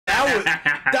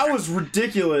that was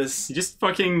ridiculous. You just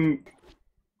fucking...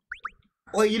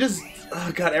 Like, you just...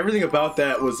 Oh, God, everything about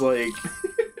that was, like,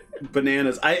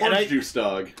 bananas. Orange juice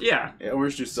dog. Yeah. Yeah,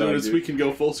 orange juice dog, As soon as we can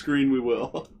go full screen, we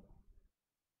will.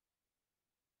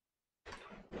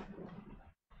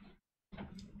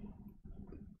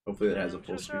 Hopefully that has a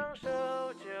full screen.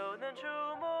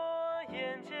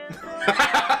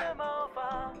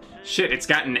 Shit, it's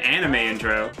got an anime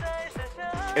intro.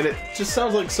 And it just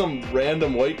sounds like some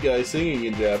random white guy singing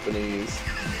in Japanese.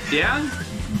 Yeah?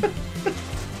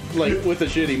 Like, with a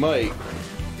shitty mic.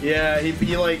 Yeah,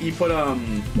 he put a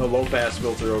low pass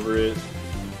filter over it.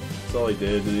 That's all he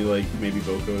did. And he like maybe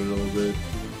vocoed it a little bit.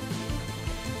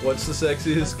 What's the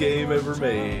sexiest game ever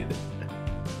made?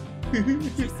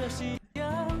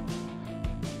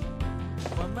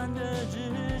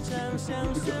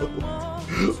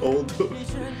 Old.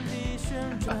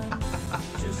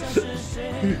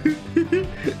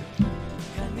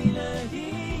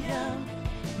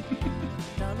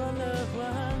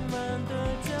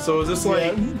 So is this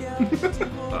like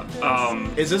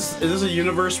is this a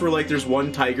universe where like there's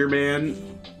one Tiger Man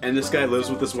and this guy lives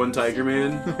with this one Tiger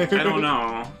Man? I don't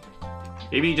know.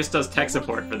 Maybe he just does tech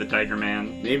support for the Tiger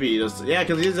Man. Maybe he does. Yeah,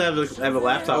 because he does have a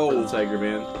laptop for the Tiger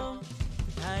Man.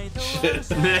 Shit.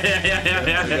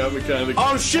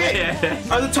 Oh shit!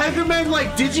 Are the Tiger Men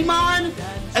like Digimon?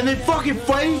 And they fucking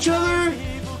fight each other?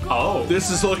 Oh.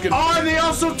 This is looking... Oh, and they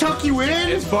also tuck you in?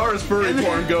 As far as furry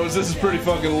porn goes, this is pretty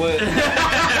fucking lit. I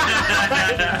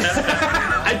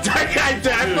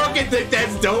fucking think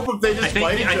that's dope if they just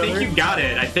fight each other. I think you got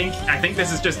it. I think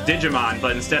this is just Digimon,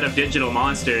 but instead of digital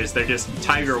monsters, they're just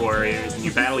tiger warriors, and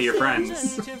you battle your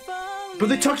friends. But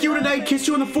they tuck you in at night and kiss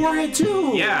you on the forehead,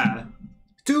 too! Yeah.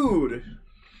 Dude.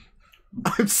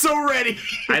 I'm so ready.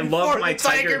 I love my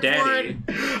tiger daddy.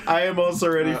 I am also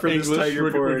ready for this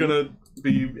tiger porn. We're gonna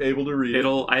be able to read.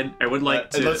 I would like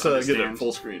to. Let's get it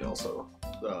full screen also.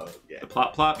 Yeah. The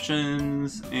plot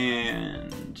options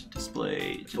and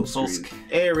display full screen.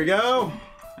 There we go.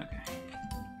 Okay.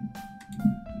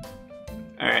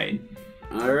 All right.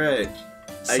 All right.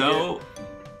 So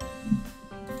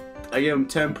I give them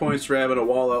 10 points for having a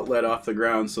wall outlet off the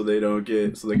ground so they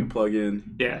can plug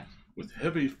in. Yeah. With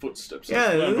heavy footsteps,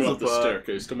 I climb up the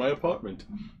staircase to my apartment,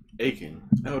 aching,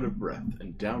 out of breath,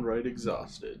 and downright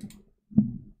exhausted.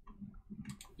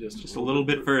 Just a little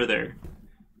bit further.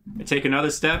 I take another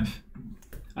step,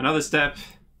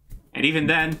 and even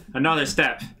then, another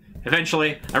step.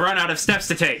 Eventually, I run out of steps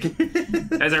to take.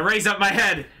 As I raise up my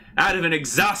head, out of an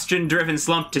exhaustion-driven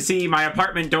slump to see my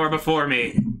apartment door before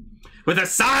me. With a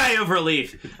sigh of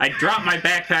relief, I drop my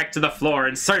backpack to the floor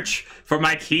and search for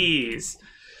my keys.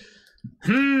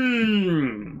 Where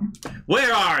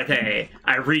are they?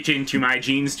 I reach into my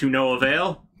jeans to no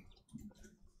avail.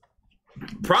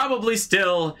 Probably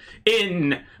still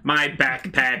in my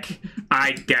backpack,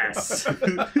 I guess.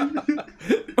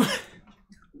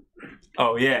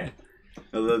 Oh yeah.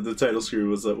 The title screen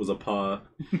was a paw.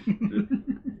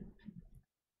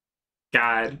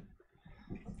 God.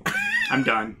 I'm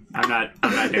done. I'm not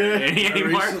doing it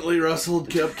anymore. I recently rustled,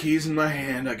 kept keys in my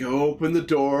hand. I go open the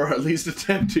door, at least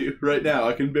attempt to. Right now,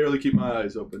 I can barely keep my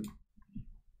eyes open.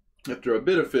 After a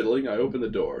bit of fiddling, I open the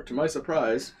door. To my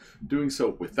surprise, doing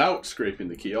so without scraping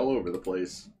the key all over the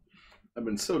place. I've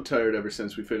been so tired ever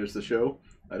since we finished the show.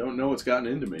 I don't know what's gotten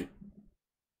into me.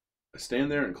 I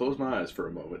stand there and close my eyes for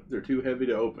a moment. They're too heavy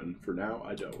to open. For now,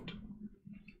 I don't.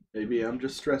 Maybe I'm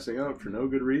just stressing out for no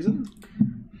good reason?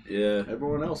 Yeah.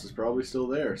 Everyone else is probably still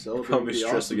there. Probably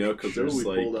stressing out because there's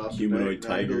like humanoid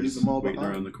tigers waiting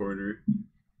around the corner.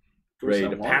 Ready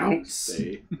to pounce.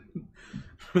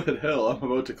 But hell, I'm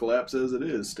about to collapse as it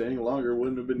is. Staying longer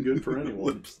wouldn't have been good for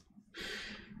anyone.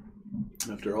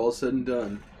 After all said and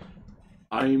done,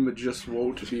 I'm just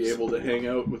won't be able to hang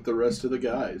out with the rest of the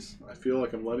guys. I feel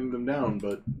like I'm letting them down,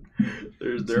 but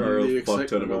there are a fuck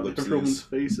ton of ellipses. Everyone's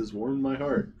face has warmed my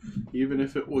heart. Even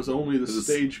if it was only the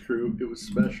stage crew, it was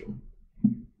special.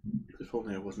 If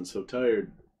only I wasn't so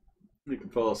tired. I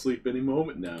could fall asleep any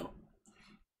moment now.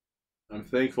 I'm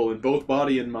thankful in both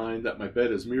body and mind that my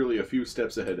bed is merely a few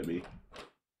steps ahead of me.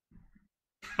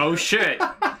 Oh shit!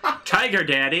 Tiger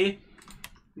Daddy!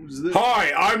 Who's this?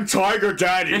 Hi, I'm Tiger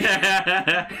Daddy!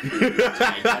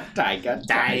 Tiger.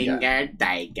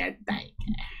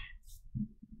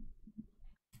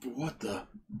 What the?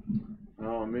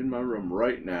 Oh, I'm in my room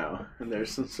right now, and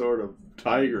there's some sort of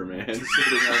tiger man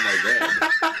sitting on my bed.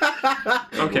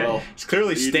 Okay. Well, it's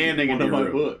clearly standing in one of my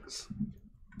room. books.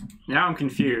 Now I'm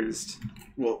confused.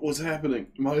 What's happening?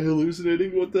 Am I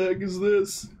hallucinating? What the heck is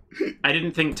this? I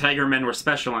didn't think tiger men were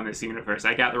special in this universe.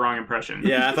 I got the wrong impression.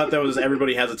 Yeah, I thought that was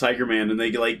everybody has a tiger man, and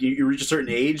they like you reach a certain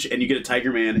age and you get a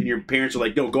tiger man, and your parents are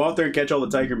like, "No, go out there and catch all the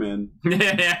tiger men."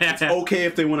 It's okay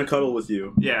if they want to cuddle with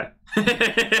you. Yeah.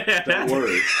 Don't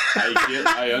worry.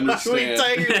 I understand. Sweet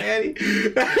tiger daddy.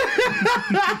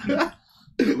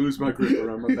 I lose my grip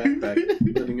around my backpack,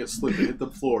 letting it slip and hit the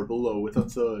floor below with a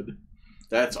thud.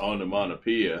 That's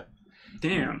onomatopoeia.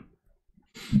 Damn.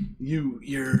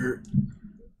 You're...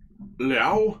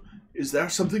 Liao? Is there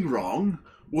something wrong?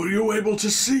 Were you able to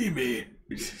see me?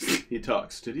 He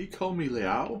talks. Did he call me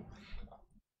Liao?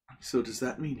 So does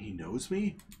that mean he knows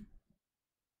me?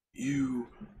 You,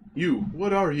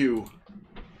 what are you?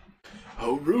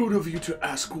 How rude of you to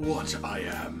ask what I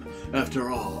am.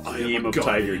 After all, I am a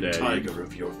guardian tiger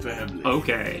of your family.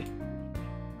 Okay.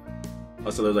 Oh,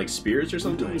 so they're like spirits or You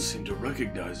something? don't seem to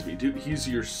recognize me, dude. He's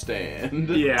your stand.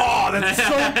 Yeah. Oh, that's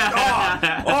so...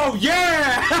 oh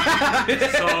yeah!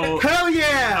 So... Hell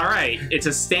yeah! Alright, it's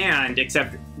a stand,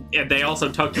 except they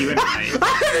also tuck you in at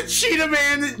night. Cheetah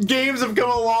Man games have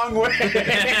come a long way.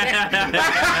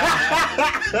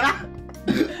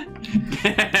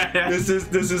 This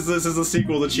is a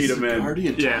sequel to Cheetah Man.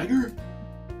 Guardian tiger?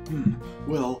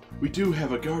 Well, we do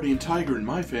have a guardian tiger in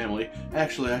my family.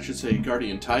 Actually, I should say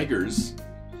guardian tigers.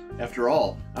 After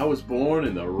all, I was born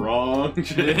in the wrong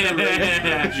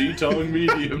generation. G-Tone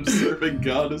medium serving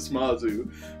goddess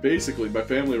Mazu. Basically, my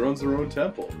family runs their own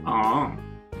temple. Aw.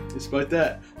 Despite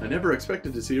that, I never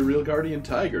expected to see a real guardian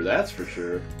tiger, that's for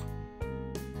sure.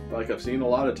 Like, I've seen a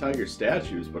lot of tiger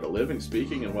statues, but a living,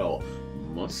 speaking, and, well,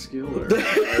 muscular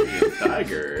guardian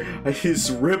tiger.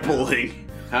 He's rippling.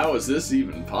 How is this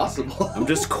even possible? I'm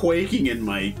just quaking in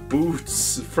my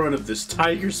boots in front of this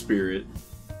tiger spirit.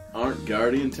 Aren't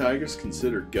guardian tigers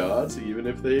considered gods? Even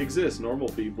if they exist, normal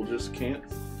people just can't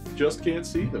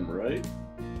see them, right?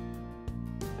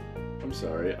 I'm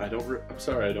sorry, I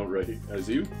don't recognize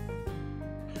you.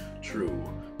 True,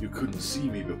 you couldn't see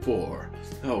me before.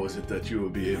 How is it that you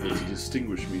would be able to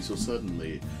distinguish me so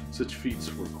suddenly? Such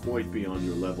feats were quite beyond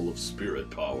your level of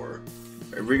spirit power.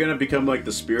 Are we gonna become like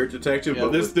the spirit detective? Yeah,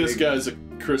 this guy's a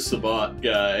Chris Sabat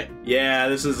guy. Yeah,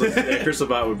 this is Chris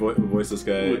Sabat would voice this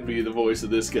guy. Would be the voice of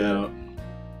this guy.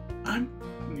 I'm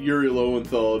Yuri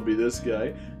Lowenthal would be this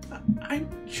guy. I'm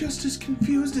just as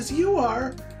confused as you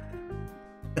are.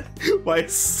 Why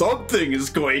something is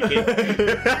quaking.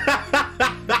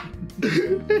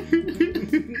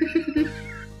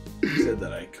 He said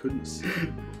that I couldn't see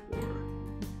him before.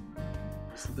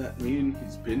 Does that mean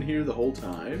he's been here the whole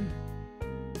time?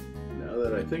 Now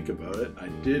that I think about it, I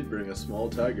did bring a small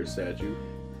tiger statue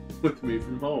with me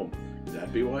from home. Could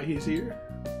that be why he's here?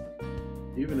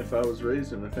 Even if I was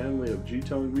raised in a family of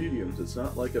G-Tongue mediums, it's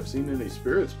not like I've seen any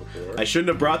spirits before. I shouldn't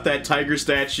have brought that tiger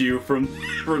statue from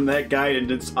that guy and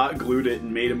just hot glued it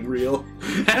and made him real.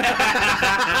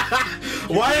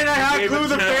 Why did I hot glue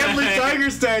the family tiger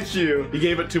statue? He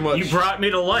gave it too much. You brought me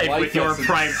to life with your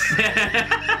private.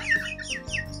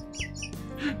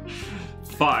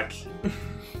 Fuck.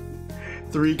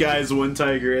 3 guys, 1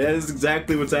 tiger. That is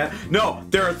exactly what's happening. No,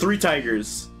 there are 3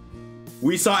 tigers.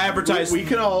 We saw advertised. We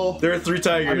can all. There are 3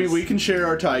 tigers. I mean, we can share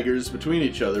our tigers between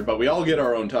each other, but we all get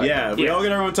our own tiger. Yeah, we all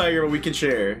get our own tiger, but we can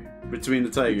share between the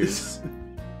tigers.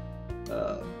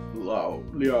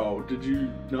 Liao, did you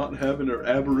not have an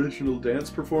aboriginal dance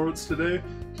performance today?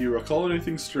 Do you recall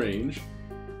anything strange?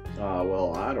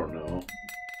 Well, I don't know.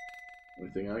 The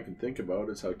only thing I can think about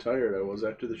is how tired I was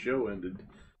after the show ended.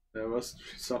 That must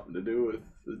be something to do with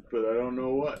it, but I don't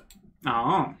know what.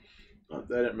 Oh. Not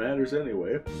that it matters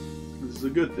anyway. This is a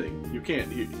good thing. You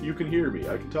can hear me.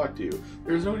 I can talk to you.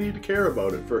 There's no need to care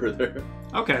about it further.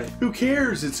 Okay. Who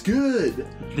cares? It's good.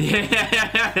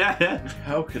 Yeah.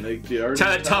 How can a guardian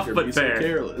Tough tiger but be fair. so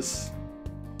careless?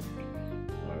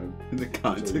 In the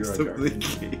context of the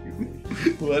game.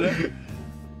 Whatever.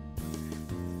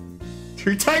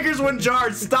 3 tigers, 1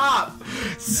 jar. Stop.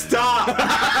 Stop.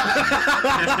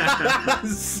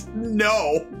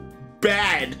 No.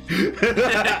 Bad.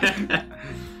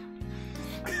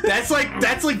 That's like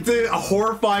the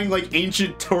horrifying like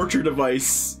ancient torture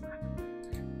device.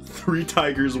 3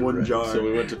 tigers, 1 jar. So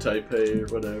we went to Taipei or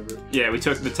whatever. Yeah, we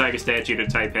took the tiger statue to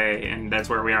Taipei, and that's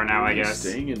where we are now, I guess.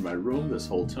 Staying in my room this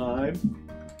whole time.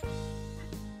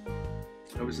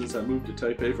 Ever since I moved to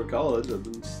Taipei for college, I've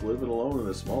been living alone in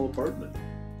a small apartment.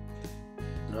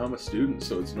 Now I'm a student,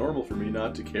 so it's normal for me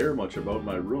not to care much about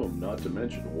my room, not to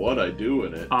mention what I do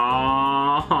in it. And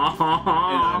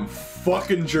I'm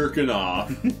fucking jerking off.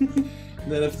 And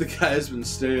then if the guy's been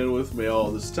staying with me all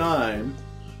this time,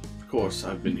 of course,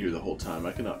 I've been here the whole time.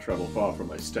 I cannot travel far from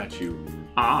my statue.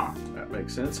 Ah. That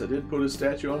makes sense. I did put a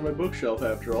statue on my bookshelf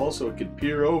after all, so it could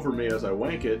peer over me as I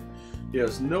wank it. He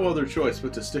has no other choice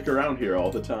but to stick around here all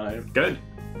the time. Good.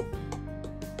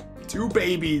 2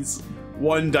 babies,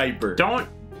 1 diaper. Don't.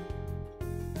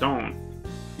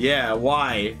 Yeah,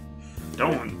 why?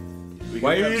 Don't.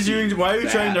 Why are you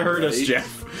trying to hurt us,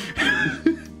 Jeff?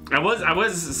 I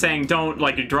was saying don't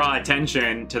like draw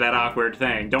attention to that awkward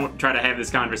thing. Don't try to have this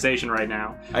conversation right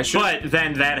now. I should. But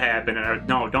then that happened, and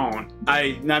no, don't.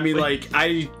 I mean, like,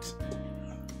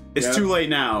 it's too late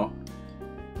now.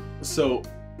 So,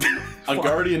 a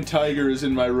guardian tiger is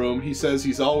in my room. He says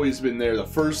he's always been there. The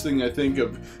first thing I think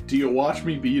of, do you watch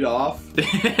me beat off?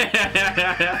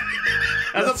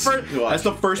 That's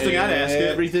the first thing I'd ask it.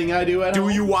 Everything I do at home.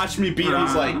 Do you watch me beat off?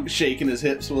 He's like shaking his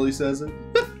hips while he says it.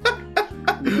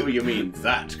 No, you mean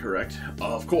that, correct?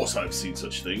 Of course I've seen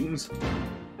such things.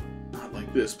 Not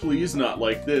like this, please, not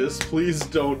like this. Please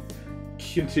don't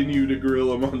continue to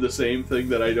grill him on the same thing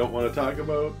that I don't want to talk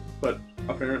about, but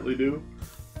apparently do.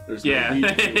 There's no need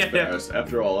to be embarrassed.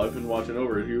 After all, I've been watching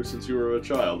over you since you were a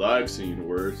child. I've seen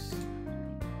worse.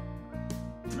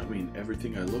 I mean,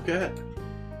 everything I look at?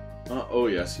 Oh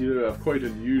yes, you have quite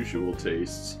unusual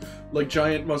tastes. Like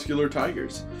giant muscular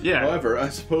tigers. Yeah. However, I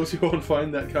suppose you won't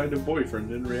find that kind of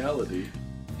boyfriend in reality.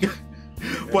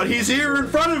 But he's here in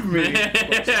front of me!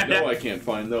 No, I can't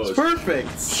find those. It's perfect!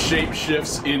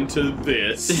 Shapeshifts into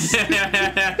this.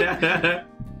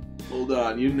 Hold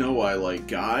on, you know I like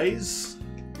guys?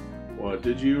 What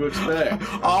did you expect?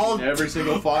 Every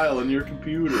single file in your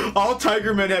computer. All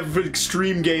tiger men have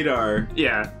extreme gaydar.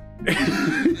 Yeah.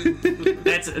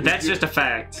 That's just a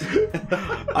fact.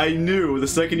 I knew the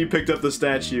second you picked up the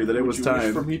statue that it was time.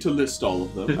 Wish for me to list all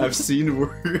of them. I've seen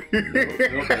words. No,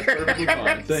 that's perfectly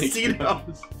fine. Thank you.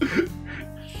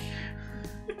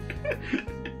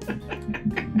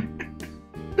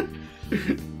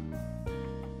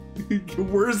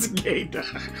 Where's gaydar?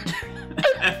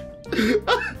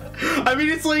 I mean,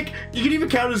 it's like, you can even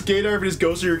count as gaydar if it just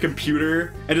goes to your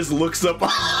computer and just looks up.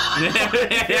 He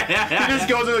just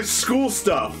goes to like school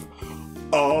stuff.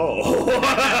 Oh.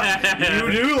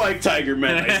 You do like tiger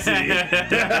men, I see.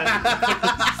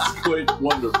 It's quite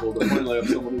wonderful to finally have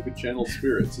someone who can channel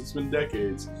spirits. It's been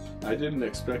decades. I didn't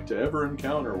expect to ever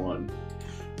encounter one.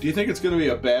 Do you think it's gonna be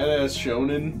a badass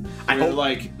shonen? I hope.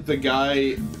 Like, the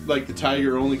guy, like, the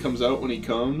tiger only comes out when he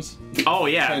comes? Oh,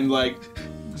 yeah. And, like,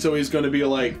 so he's gonna be,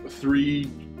 like, 3...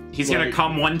 He's gonna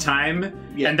come one time,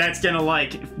 and that's gonna,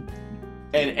 like...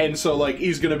 And so, like,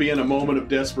 he's gonna be in a moment of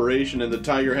desperation, and the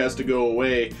tiger has to go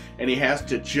away, and he has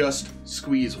to just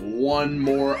squeeze one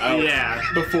more out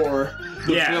before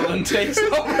the villain takes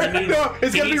over.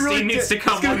 He needs to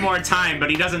come one more time, but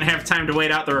he doesn't have time to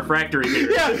wait out the refractory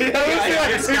period.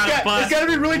 It's gotta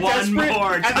be really desperate. One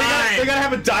more time. They gotta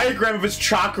have a diagram of his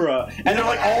chakra, and they're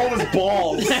like all of his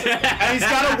balls, and he's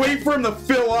gotta wait for him to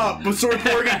fill up before he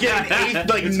can get an eighth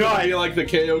like nut. Be like the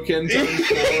Kaioken.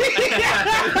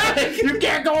 You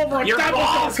can't go over. Your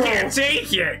balls can't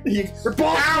take it. Your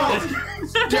balls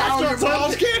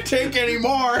can't take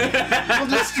anymore. We'll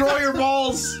destroy your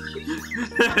balls.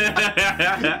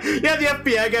 Yeah, the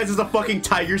FBI guys is a fucking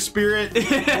tiger spirit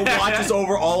who watches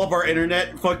over all of our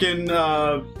internet fucking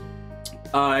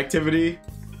activity.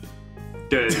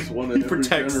 Good. It's one in every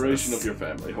generation of your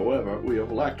family. However, we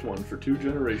have lacked one for 2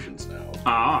 generations now.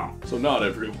 Ah. So not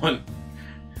everyone.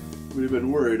 We've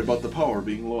been worried about the power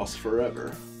being lost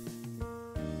forever.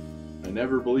 I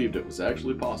never believed it was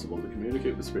actually possible to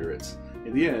communicate with spirits.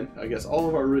 In the end, I guess all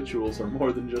of our rituals are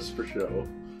more than just for show.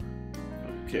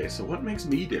 Okay, so what makes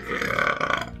me different?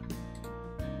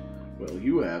 Well,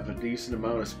 you have a decent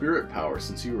amount of spirit power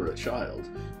since you were a child.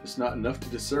 Just not enough to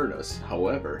discern us.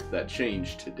 However, that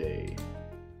changed today.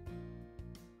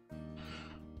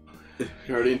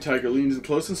 Guardian Tiger leans in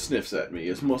close and sniffs at me.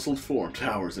 His muscled form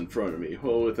towers in front of me.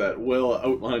 Well, with that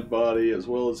well-outlined body, as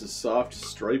well as his soft,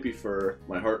 stripy fur,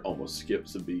 my heart almost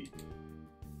skips a beat.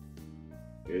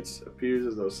 It appears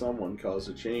as though someone caused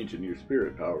a change in your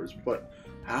spirit powers, but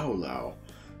how, Lau?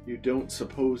 You don't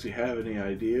suppose you have any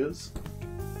ideas?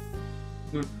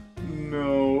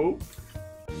 No.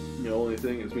 The only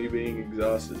thing is me being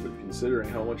exhausted, but considering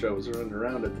how much I was running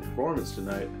around at the performance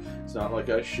tonight, it's not like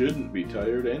I shouldn't be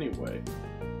tired anyway.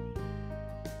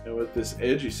 And with this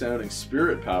edgy-sounding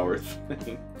spirit power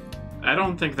thing... I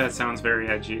don't think that sounds very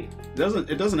edgy.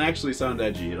 It doesn't actually sound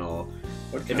edgy at all.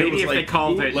 Maybe if they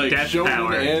called it death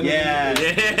power. Yeah.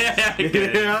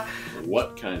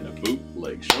 What kind of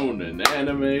bootleg shonen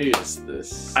anime is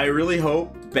this? I really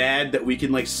hope bad that we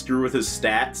can like screw with his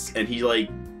stats and he like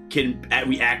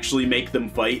we actually make them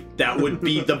fight, that would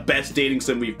be the best dating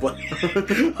sim we've played.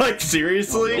 Like,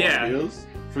 seriously? Yeah.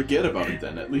 Forget about it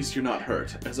then. At least you're not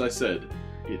hurt. As I said,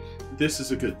 this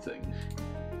is a good thing.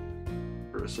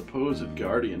 For a supposed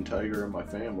guardian tiger of my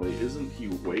family, isn't he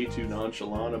way too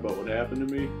nonchalant about what happened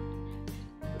to me?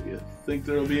 Do you think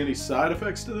there'll be any side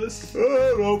effects to this? I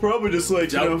don't know, probably just like,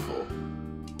 Doubtful.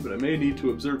 But I may need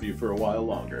to observe you for a while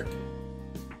longer.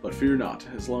 But fear not,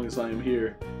 as long as I am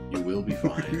here, you will be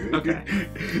fine. Okay.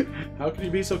 How can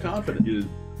you be so confident?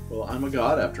 Well, I'm a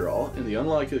god after all. In the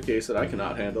unlikely case that I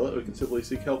cannot handle it, we can simply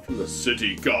seek help from the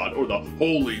city god or the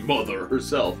Holy Mother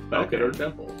herself back at our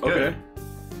temple. Good.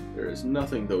 There is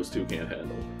nothing those two can't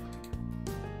handle.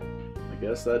 I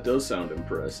guess that does sound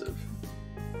impressive.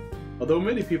 Although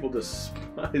many people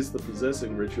despise the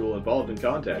possessing ritual involved in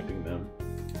contacting them.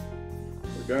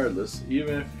 Regardless,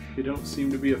 even if you don't seem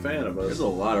to be a fan of us, there's a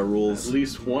lot of rules. at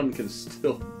least one can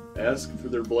still ask for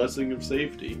their blessing of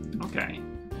safety. Okay.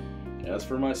 As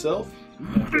for myself,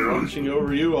 after watching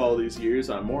over you all these years,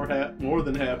 I'm more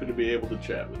than happy to be able to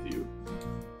chat with you.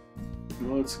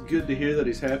 Well, it's good to hear that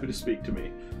he's happy to speak to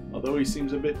me, although he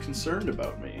seems a bit concerned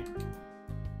about me.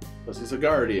 Plus, he's a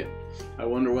guardian. I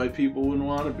wonder why people wouldn't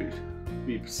want to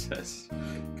be possessed.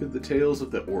 Could the tales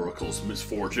of the Oracle's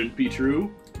misfortune be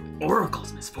true?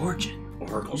 Oracle's misfortune.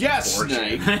 Oracle's Yes,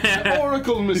 misfortune. Snake!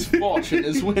 Oracle misfortune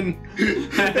is when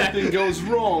everything goes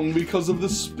wrong because of the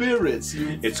spirits.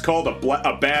 It's called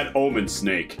a bad omen,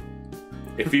 Snake.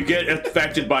 If you get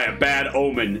affected by a bad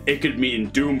omen, it could mean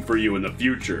doom for you in the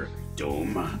future.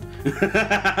 Doom.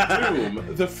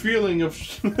 Doom, the feeling of...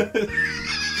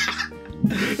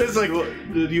 It's like, what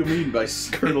do you mean by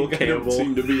Colonel I don't Campbell?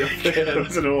 seem to be a fan.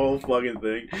 That's an whole fucking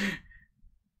thing.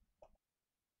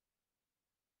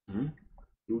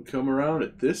 Who'd come around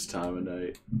at this time of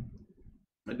night?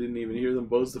 I didn't even hear them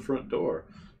buzz the front door.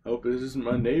 I hope this isn't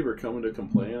my neighbor coming to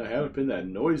complain. I haven't been that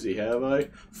noisy, have I?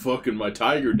 Fucking my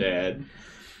tiger dad.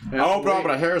 Oh,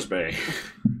 probably a hair's bay.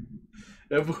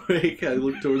 Awake, I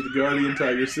look towards the guardian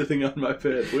tiger sitting on my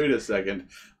bed. Wait a second.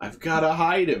 I've gotta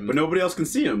hide him. But nobody else can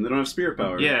see him. They don't have spirit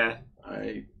power. Yeah.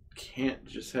 I can't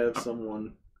just have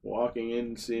someone walking in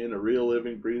and seeing a real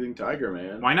living, breathing tiger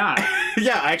man. Why not?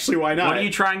 Yeah, actually, why not? What are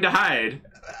you trying to hide?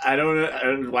 I don't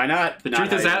know. Why not? The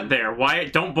truth is out there. Why?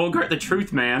 Don't bogart the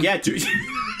truth, man. Yeah, dude.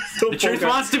 The truth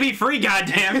wants to be free,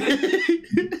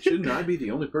 goddammit. Shouldn't I be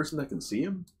the only person that can see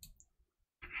him?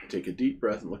 I take a deep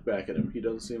breath and look back at him. He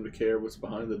doesn't seem to care what's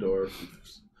behind the door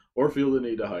or feel the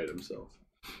need to hide himself.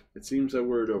 It seems I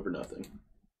worried over nothing.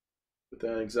 With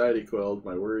that anxiety quelled,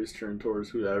 my worries turn towards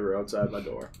whoever outside my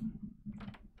door.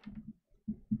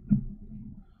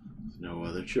 There's no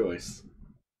other choice.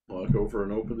 Walk over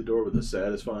and open the door with a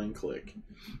satisfying click.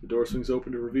 The door swings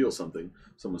open to reveal something.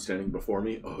 Someone standing before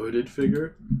me, a hooded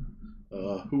figure.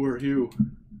 Who are you?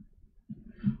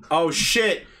 Oh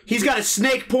shit! He's got a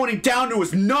snake pointing down to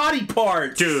his naughty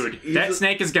parts! Dude, that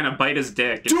snake is gonna bite his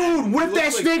dick. Dude, what if that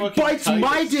looks like snake fucking bites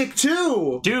my Titus. dick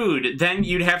too? Dude, then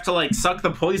you'd have to, like, suck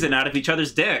the poison out of each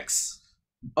other's dicks.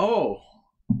 Oh,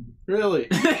 really?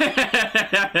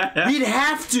 We'd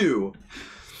have to!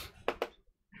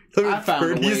 I found a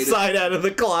way Fernie's to- side out of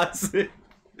the closet.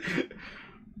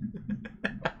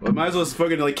 Well, might as well just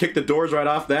fucking like kick the doors right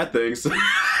off that thing. So.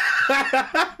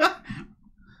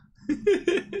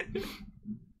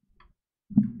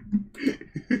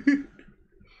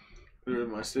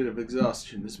 In my state of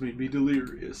exhaustion, this made me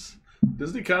delirious.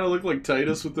 Doesn't he kind of look like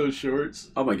Titus with those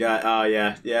shorts? Oh my god. Oh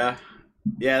yeah.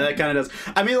 That kind of does.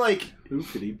 I mean, like. Who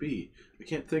could he be? I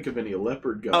can't think of any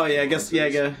leopard god. Oh yeah, I guess.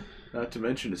 Yeah. Not to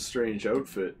mention his strange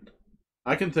outfit.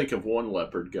 I can think of one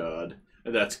leopard god,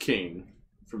 and that's King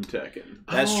from Tekken.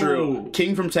 That's true.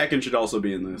 King from Tekken should also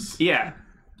be in this. Yeah,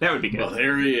 that would be good. Well,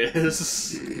 there he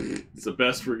is. It's the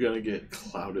best we're gonna get.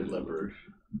 Clouded leopard.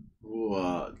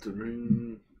 What?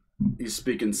 He's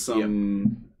speaking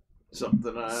some.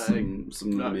 Something I'm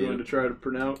not going to try to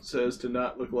pronounce as to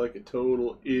not look like a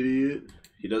total idiot.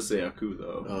 He does say Aku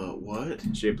though. What?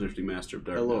 Shapelifting Master of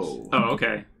Darkness. Hello. Oh,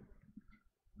 okay.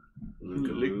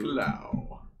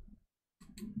 Lickalow.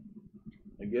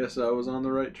 I guess I was on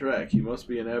the right track. He must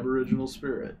be an aboriginal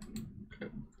spirit.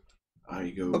 I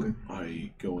go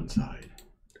inside.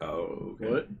 Oh, okay.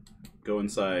 What? Go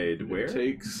inside where? It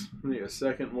takes me a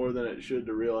second more than it should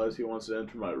to realize he wants to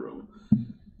enter my room.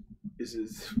 It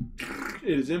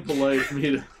is impolite of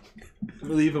me to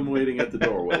leave him waiting at the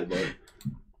doorway, but...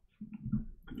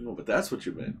 No, but that's what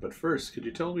you meant. But first, could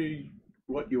you tell me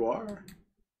what you are?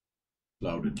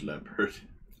 Clouded leopard.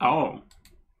 Oh.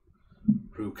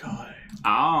 Rukai.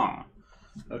 Oh.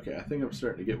 Okay, I think I'm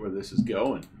starting to get where this is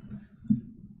going.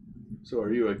 So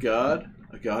are you a god?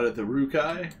 I got it, the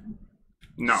Rukai.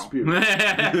 No.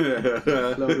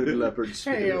 Loaded leopard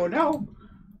spirit. Hey, oh no!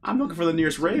 I'm looking for the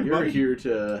nearest rave, You're buddy. here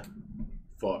to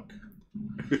fuck.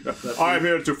 I'm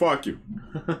here to fuck you.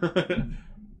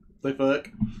 Play fuck.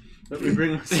 Let me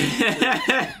bring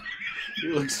my He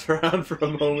looks around for a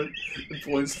moment and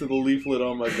points to the leaflet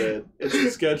on my bed. It's the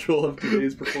schedule of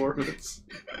today's performance.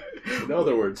 In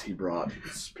other words, he brought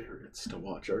spirits to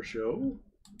watch our show.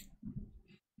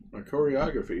 Our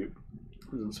choreography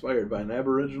was inspired by an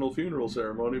Aboriginal funeral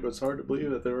ceremony, but it's hard to believe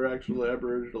that there were actual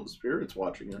Aboriginal spirits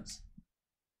watching us.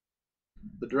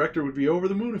 The director would be over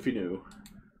the moon if he knew.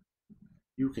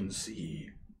 You can see.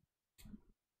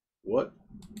 What?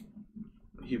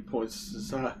 He points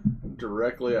his eye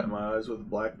directly at my eyes with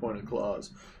black pointed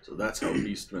claws. So that's how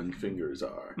beastmen fingers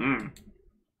are. Mm.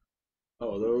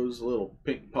 Oh, those little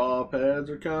pink paw pads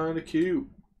are kind of cute.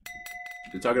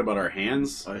 You're talking about our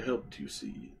hands? I helped you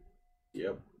see.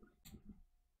 Yep.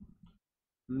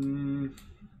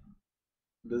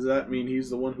 Does that mean he's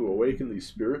the one who awakened these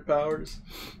spirit powers?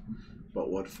 But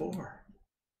what for?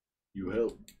 You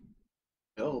help.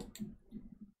 Help.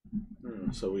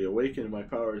 So he awakened my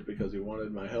powers because he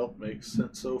wanted my help. Makes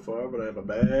sense so far, but I have a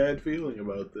bad feeling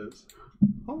about this.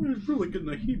 I'm really getting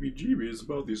the heebie-jeebies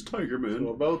about these tiger men. So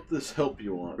about this help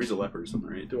you want. He's a leopard or something,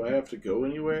 right? Do I have to go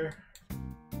anywhere?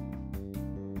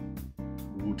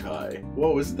 Wutai.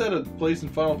 Whoa, isn't that a place in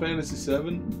Final Fantasy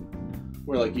VII?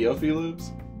 Where, like, Yuffie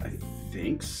lives? I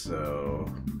think so.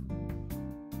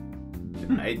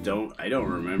 I don't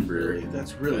remember. Really?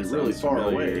 That's really, That really sounds far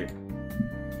familiar. away.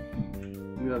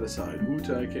 The other side.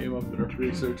 Wutai came up in her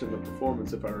research and the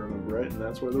performance, if I remember right, and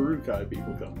that's where the Rukai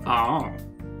people come from. Oh.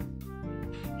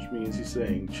 Which means he's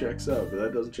saying checks out, but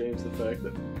that doesn't change the fact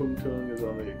that Pungtung is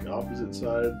on the opposite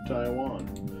side of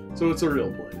Taiwan. So it's a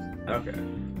real place. Okay.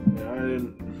 And I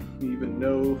didn't even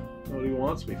know what he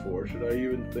wants me for. Should I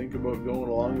even think about going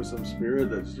along with some spirit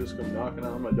that's just come knocking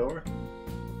on my door?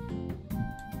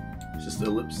 It's just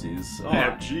ellipses. Oh,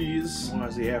 Yeah. jeez. Why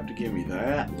does he have to give me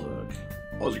that look?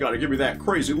 Oh, you gotta give me that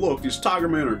crazy look. These tiger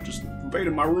men are just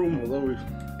invading my room. Although he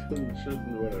shouldn't,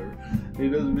 whatever. He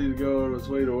doesn't need to go out of his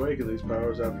way to awaken these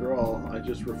powers after all. I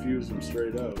just refuse them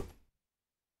straight out.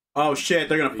 Oh shit,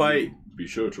 they're gonna fight. Be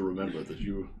sure to remember that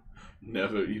you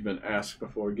never even asked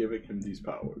before giving him these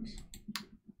powers.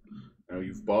 Now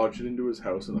you've barged into his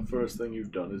house, and the first thing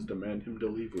you've done is demand him to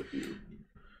leave with you.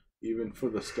 Even for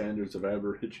the standards of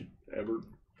Aborigines.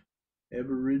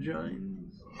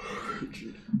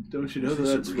 Don't you know that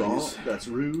that's wrong? That's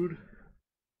rude?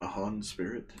 A Han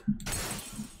spirit?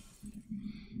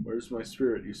 Where's my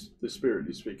spirit? The spirit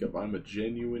you speak of. I'm a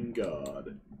genuine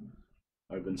god.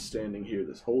 I've been standing here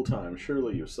this whole time.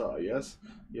 Surely you saw, yes?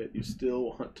 Yet you still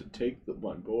want to take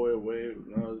my boy away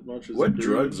not as much as What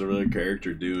drugs are the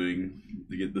character doing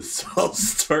to get this all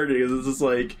started? Because it's just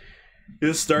like,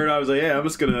 just start. I was like, yeah, I'm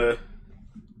just gonna.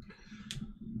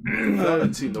 I thought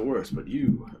I'd seen the worst, but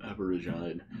you,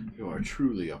 Aborigine, you are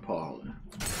truly appalling.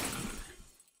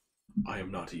 I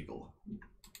am not evil.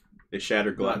 They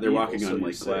shatter glass. Not They're evil, walking so on you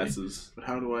like say. glasses. But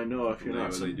how do I know if you're Yeah,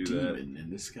 not when some they do that. demon in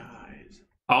disguise?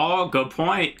 Oh, good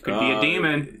point. Could be a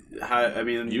demon. I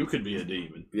mean, You could be a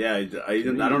demon. yeah, I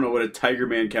don't know what a tiger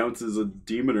man counts as a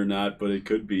demon or not, but it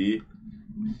could be.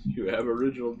 You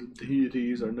Aboriginal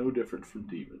deities are no different from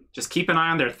demons. Just keep an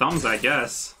eye on their thumbs, I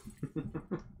guess.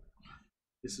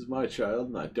 This is my child,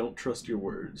 and I don't trust your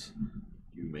words.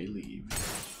 You may leave.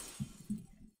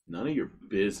 None of your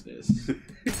business.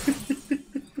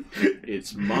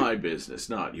 It's my business,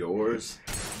 not yours.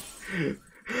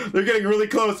 They're getting really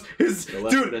close.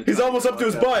 He's almost up to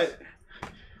his butt.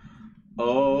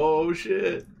 Oh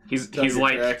shit! He's Tiger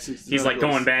like tracks, he's like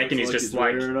going back and he's just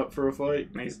like rearing up for a fight.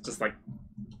 he's just like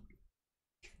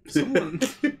Someone.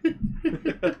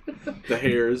 The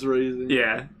hair is raising.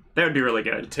 yeah, that would be really The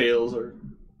good. tails are.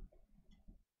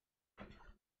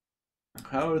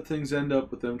 How did things end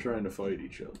up with them trying to fight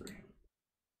each other?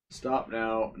 Stop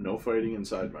now. No fighting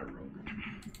inside my room.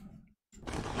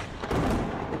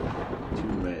 Two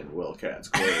men, well, cats,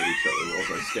 glare at each other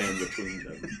whilst I stand between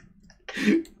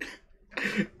them.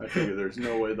 I figure there's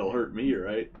no way they'll hurt me,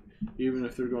 right? Even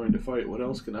if they're going to fight, what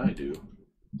else can I do?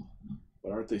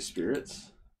 But aren't they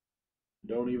spirits?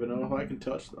 Don't even know if I can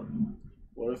touch them.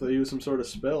 What if they use some sort of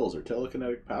spells or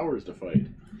telekinetic powers to fight?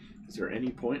 Is there any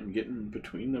point in getting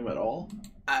between them at all?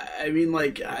 I mean,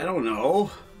 like, I don't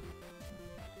know.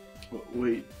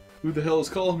 Wait, Who the hell is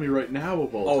calling me right now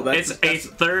about? Oh, that? It's a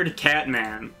third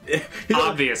Catman.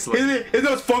 Obviously. It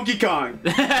was Funky Kong.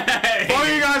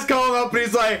 Funky Kong's calling up and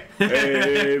he's like,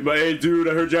 hey, dude,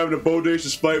 I heard you having a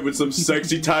bodacious fight with some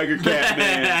sexy tiger cat,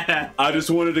 man. I just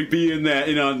wanted to be in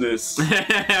on this.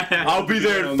 I'll be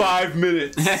there in 5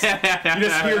 minutes. You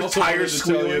just hear tigers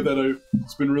squealing. That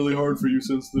it's been really hard for you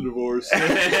since the divorce.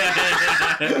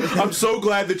 I'm so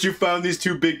glad that you found these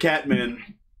two big cat men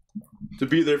to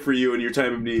be there for you in your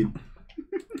time of need.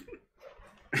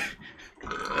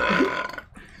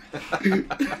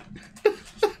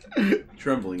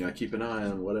 Trembling, I keep an eye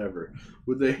on whatever.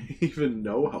 Would they even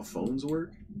know how phones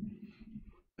work?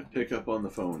 I pick up on the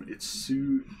phone. It's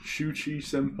Shuchi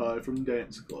Senpai from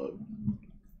Dance Club.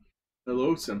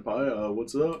 Hello, Senpai.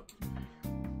 What's up?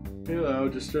 Hello,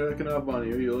 just checking up on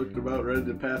you. You looked about ready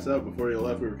to pass out before you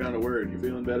left. We were kind of worried. You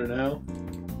feeling better now?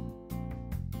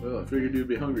 Well, I figured you'd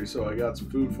be hungry, so I got some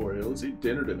food for you. Let's eat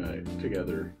dinner tonight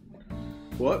together.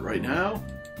 What, right now?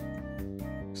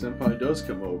 Senpai does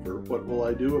come over. What will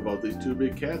I do about these two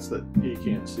big cats that he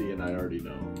can't see and I already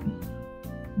know?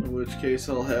 In which case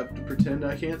I'll have to pretend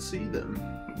I can't see them.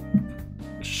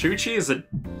 Shuchi is a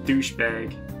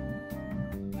douchebag.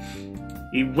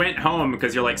 He went home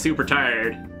because you're like super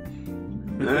tired.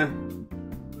 If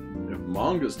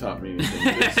manga's taught me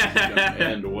anything, this is gonna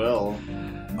end well.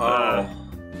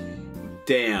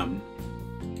 Damn.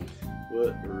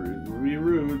 What? Be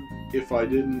rude if I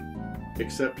didn't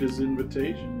accept his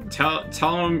invitation?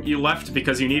 Tell him you left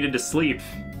because you needed to sleep.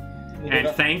 And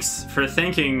thanks for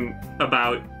thinking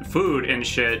about food and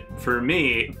shit for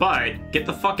me, but get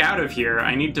the fuck out of here.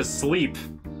 I need to sleep.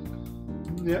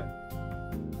 Yeah.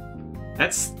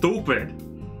 That's stupid.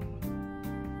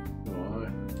 Well,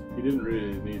 he didn't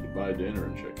really need to buy dinner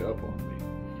and check up on me.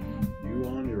 You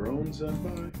on your own,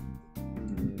 Senpai?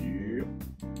 Yep.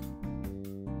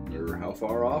 Or how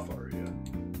far off are you?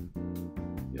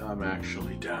 Yeah, I'm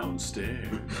actually downstairs.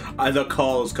 The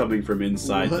call is coming from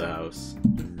inside What? the house.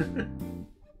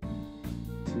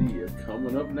 See, you're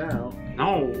coming up now.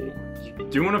 No, you're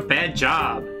doing a bad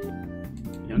job.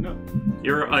 Yeah, no.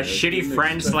 You're a I shitty didn't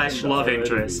friend expect slash him to love already be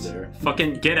interest. there.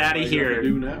 Fucking get out of What are you gonna here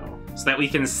do now? so that we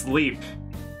can sleep.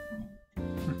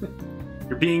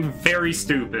 You're being very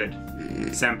stupid,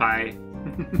 senpai.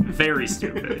 Very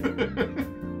stupid.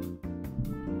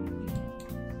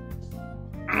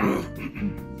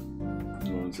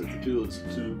 One said the two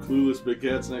clueless big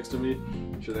cats next to me.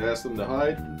 Should I ask them to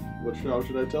hide? How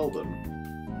should I tell them?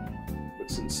 But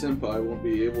since Senpai won't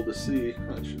be able to see,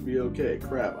 I should be okay.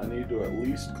 Crap, I need to at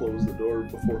least close the door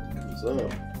before it comes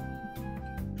up.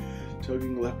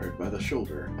 Tugging Leopard by the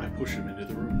shoulder, I push him into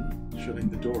the room, shutting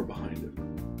the door behind him.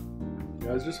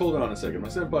 Guys, just hold on a second. My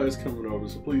Senpai is coming over,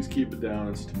 so please keep it down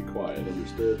and to be quiet,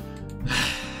 understood?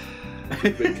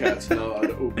 Big cats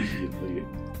nod obediently.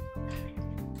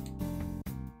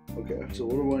 Okay, so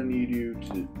what do I need you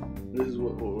to... This is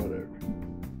whatever.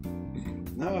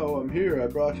 No, I'm here. I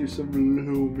brought you some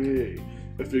lo mein.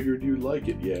 I figured you'd like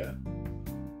it, yeah.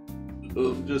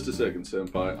 Just a second,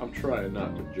 Senpai. I'm trying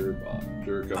not to jerk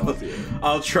off here.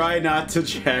 I'll try not to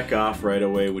jack off right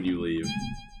away when you leave.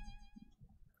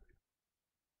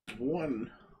 One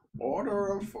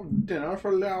order of dinner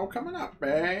for Lao coming up,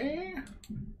 eh?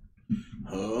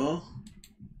 Huh?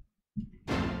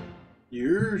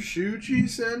 You're Shuchi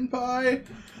Senpai?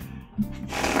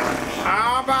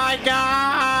 Oh my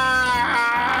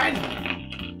god!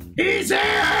 He's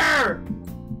here!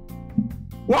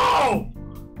 Whoa!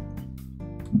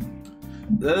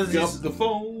 Pick up the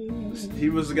phone. He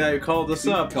was the guy who called us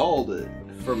up Called it.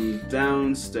 from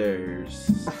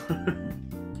downstairs. Front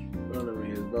of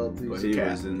me is about these But he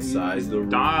was inside the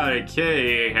room.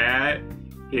 Okay, hat.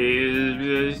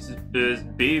 He's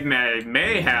be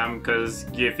mayhem, because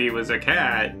if he was a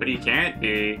cat, but he can't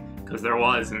be, because there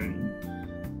wasn't.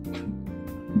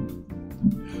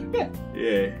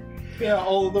 Yeah. Yeah,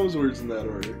 all of those words in that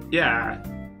order. Yeah.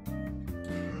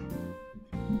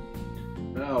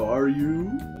 Now, are you?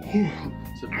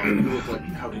 Senpai, you look like.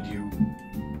 How did you?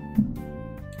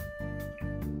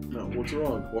 No, what's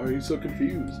wrong? Why are you so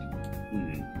confused?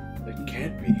 It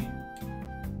can't be.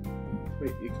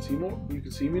 Wait, you can see more? You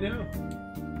can see me now?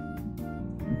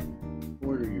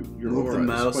 Where are you? Your Move aura the is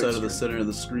mouse quite out of the strange. center of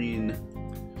the screen.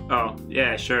 Oh,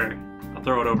 yeah, sure. I'll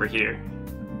throw it over here.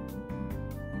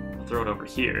 I'll throw it over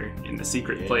here, in the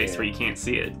secret place where you can't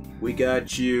see it. We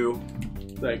got you.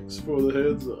 Thanks for the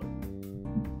heads up.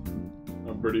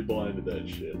 I'm pretty blind to that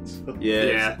shit. So.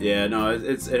 Yeah. No,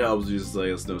 it helps you just let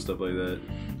us know stuff like that.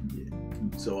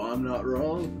 So I'm not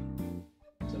wrong?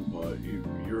 Senpai,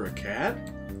 you're a cat?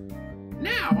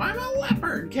 Now I'm a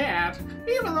leopard cat.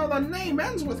 Even though the name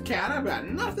ends with cat, I've got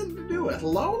nothing to do with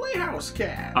lowly house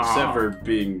cat. Except for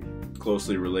being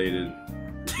closely related.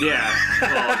 Yeah.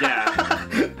 Well, yeah.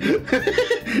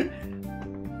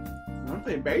 Aren't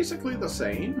they basically the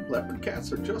same? Leopard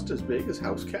cats are just as big as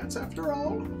house cats after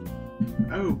all.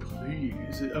 Oh,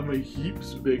 please. I'm a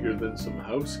heaps bigger than some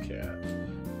house cat.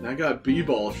 And I got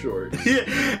b-ball shorts.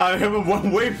 Yeah,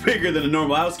 I'm way bigger than a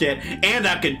normal house cat, and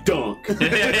I can dunk.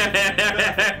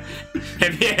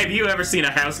 Have you ever seen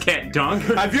a house cat dunk?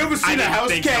 Have you ever seen a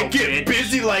house cat get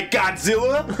busy like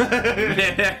Godzilla?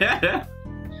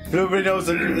 Nobody knows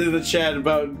in the chat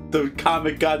about the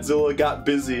comic Godzilla got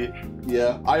busy.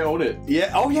 Yeah, I own it.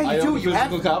 Yeah. Oh yeah, I you own do. a You have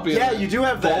physical copy. Yeah, of that. you do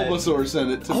have that. Bulbasaur sent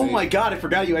it to me. Oh my god, I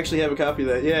forgot you actually have a copy of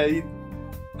that. Yeah,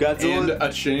 Godzilla. And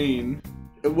a chain.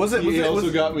 He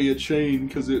also got me a chain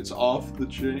because it's off the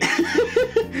chain.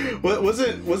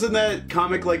 Wasn't that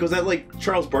comic like? Was that like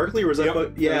Charles Barkley or was that?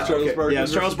 Yep. Yeah, Charles Barkley. Yeah,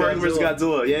 Charles Barkley versus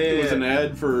Godzilla. Yeah, It was an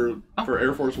ad for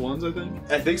Air Force Ones, I think.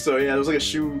 I think so. Yeah, it was like a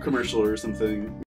shoe commercial or something.